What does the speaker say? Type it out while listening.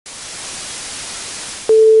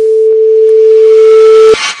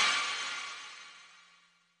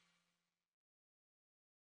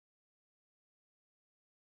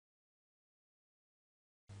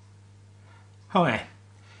Hi,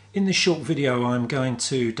 in this short video I'm going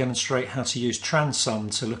to demonstrate how to use TRANSUM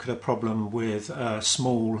to look at a problem with a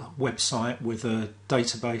small website with a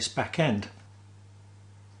database backend.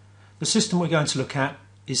 The system we're going to look at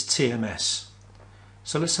is TMS.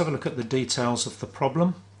 So let's have a look at the details of the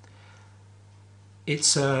problem.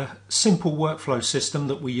 It's a simple workflow system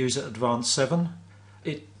that we use at Advanced 7.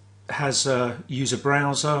 It has a user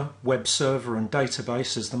browser, web server and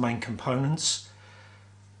database as the main components.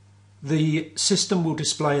 The system will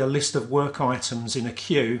display a list of work items in a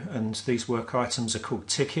queue, and these work items are called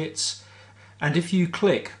tickets. And if you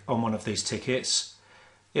click on one of these tickets,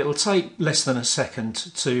 it'll take less than a second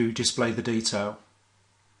to display the detail.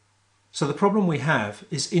 So the problem we have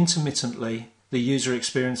is intermittently the user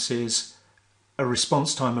experiences a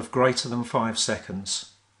response time of greater than 5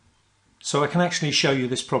 seconds. So I can actually show you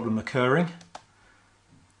this problem occurring.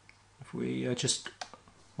 If we just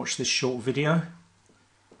watch this short video.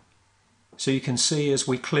 So you can see as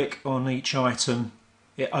we click on each item,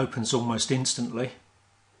 it opens almost instantly.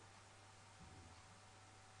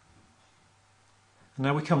 And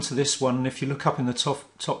now we come to this one, and if you look up in the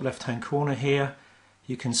top left hand corner here,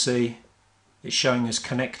 you can see it's showing us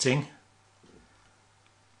connecting.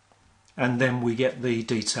 And then we get the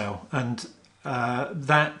detail, and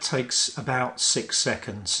that takes about 6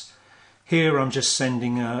 seconds. Here I'm just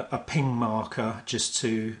sending a ping marker just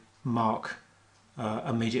to mark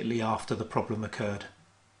immediately after the problem occurred.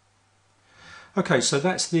 Okay, so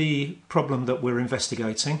that's the problem that we're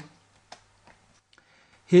investigating.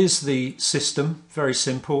 Here's the system, very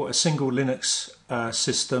simple, a single Linux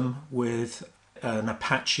system with an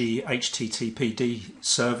Apache HTTPD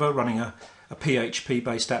server running a PHP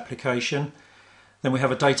based application. Then we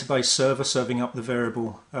have a database server serving up the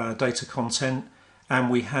variable data content,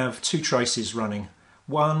 and we have two traces running.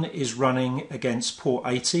 One is running against port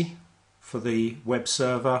 80 for the web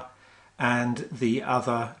server, and the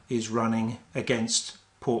other is running against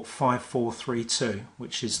port 5432,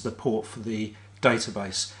 which is the port for the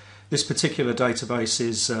database. This particular database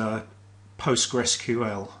is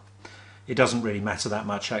PostgreSQL. It doesn't really matter that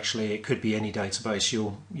much actually. It could be any database.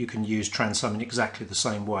 You can use TRANSUM in exactly the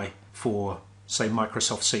same way for, say,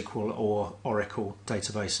 Microsoft SQL or Oracle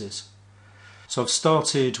databases. So I've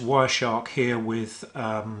started Wireshark here with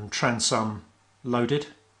TRANSUM loaded.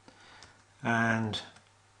 And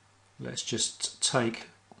let's just take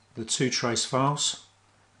the two trace files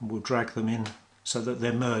and we'll drag them in so that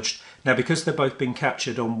they're merged. Now, because they're both being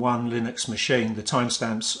captured on one Linux machine, the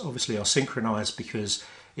timestamps obviously are synchronized because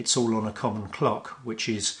it's all on a common clock, which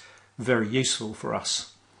is very useful for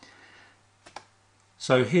us.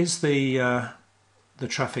 So here's the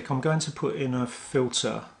traffic. I'm going to put in a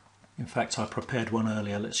filter. In fact, I prepared one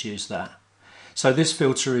earlier. Let's use that. So this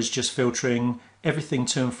filter is just filtering everything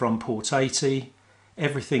to and from port 80,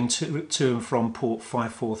 everything to and from port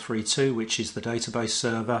 5432, which is the database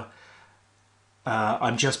server.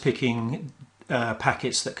 I'm just picking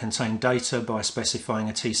packets that contain data by specifying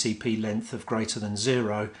a TCP length of greater than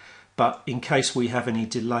 0, but in case we have any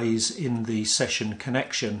delays in the session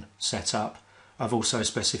connection setup, I've also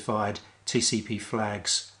specified TCP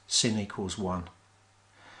flags sin equals 1.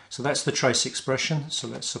 So that's the trace expression, so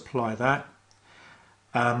let's apply that.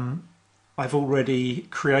 I've already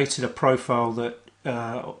created a profile that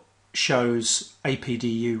shows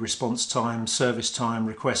APDU response time, service time,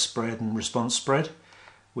 request spread and response spread,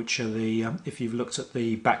 which are the, if you've looked at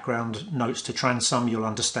the background notes to TRANSUM, you'll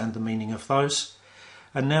understand the meaning of those.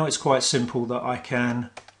 And now it's quite simple that I can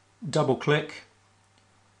double click,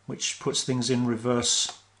 which puts things in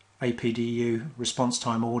reverse APDU response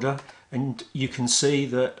time order, and you can see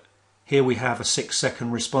that here we have a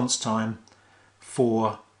 6-second response time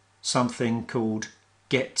for something called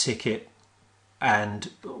get ticket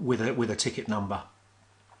and with a ticket number.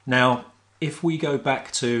 Now, if we go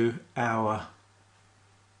back to our,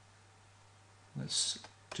 let's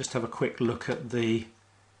just have a quick look at the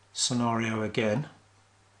scenario again.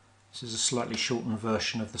 This is a slightly shortened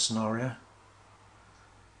version of the scenario.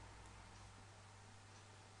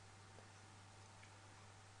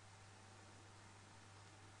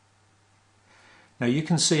 Now you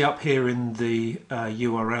can see up here in the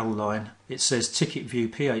URL line, it says ticket view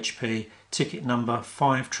PHP, ticket number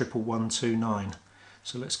 511129.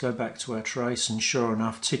 So let's go back to our trace, and sure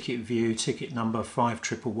enough, ticket view, ticket number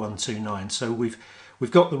 511129. So we've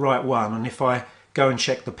got the right one, and if I go and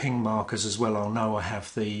check the ping markers as well, I'll know I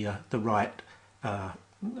have the right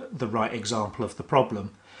example of the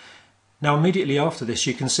problem. Now immediately after this,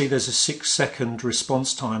 you can see there's a 6-second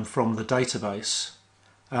response time from the database.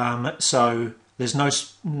 So there's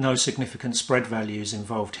no significant spread values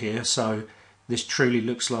involved here, so this truly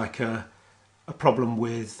looks like a a problem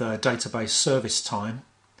with database service time.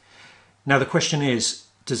 Now the question is,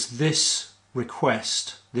 does this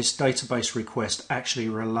request, this database request, actually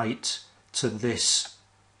relate to this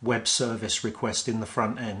web service request in the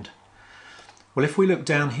front end? Well, if we look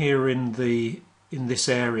down here in this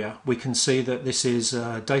area, we can see that this is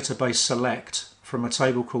a database select from a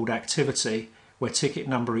table called activity, where ticket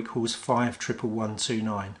number equals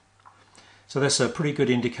 511129. So that's a pretty good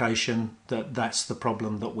indication that that's the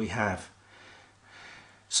problem that we have.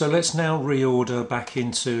 So let's now reorder back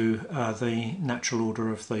into the natural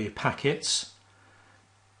order of the packets.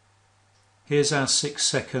 Here's our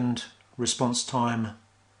 6-second response time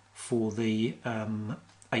for the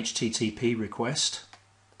HTTP request.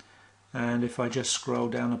 And if I just scroll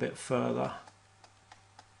down a bit further,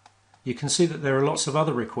 you can see that there are lots of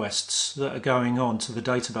other requests that are going on to the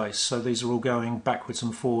database. So these are all going backwards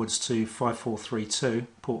and forwards to 5432,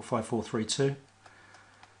 port 5432.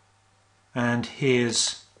 And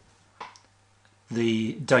here's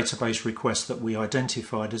the database request that we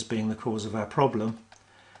identified as being the cause of our problem.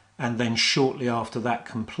 And then shortly after that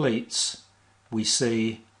completes, we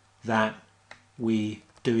see that we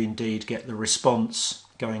do indeed get the response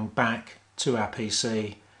going back to our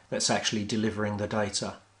PC that's actually delivering the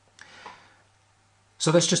data.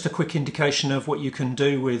 So that's just a quick indication of what you can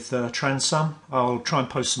do with TRANSUM. I'll try and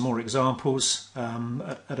post some more examples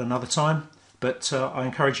at another time, but I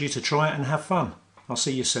encourage you to try it and have fun. I'll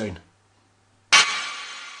see you soon.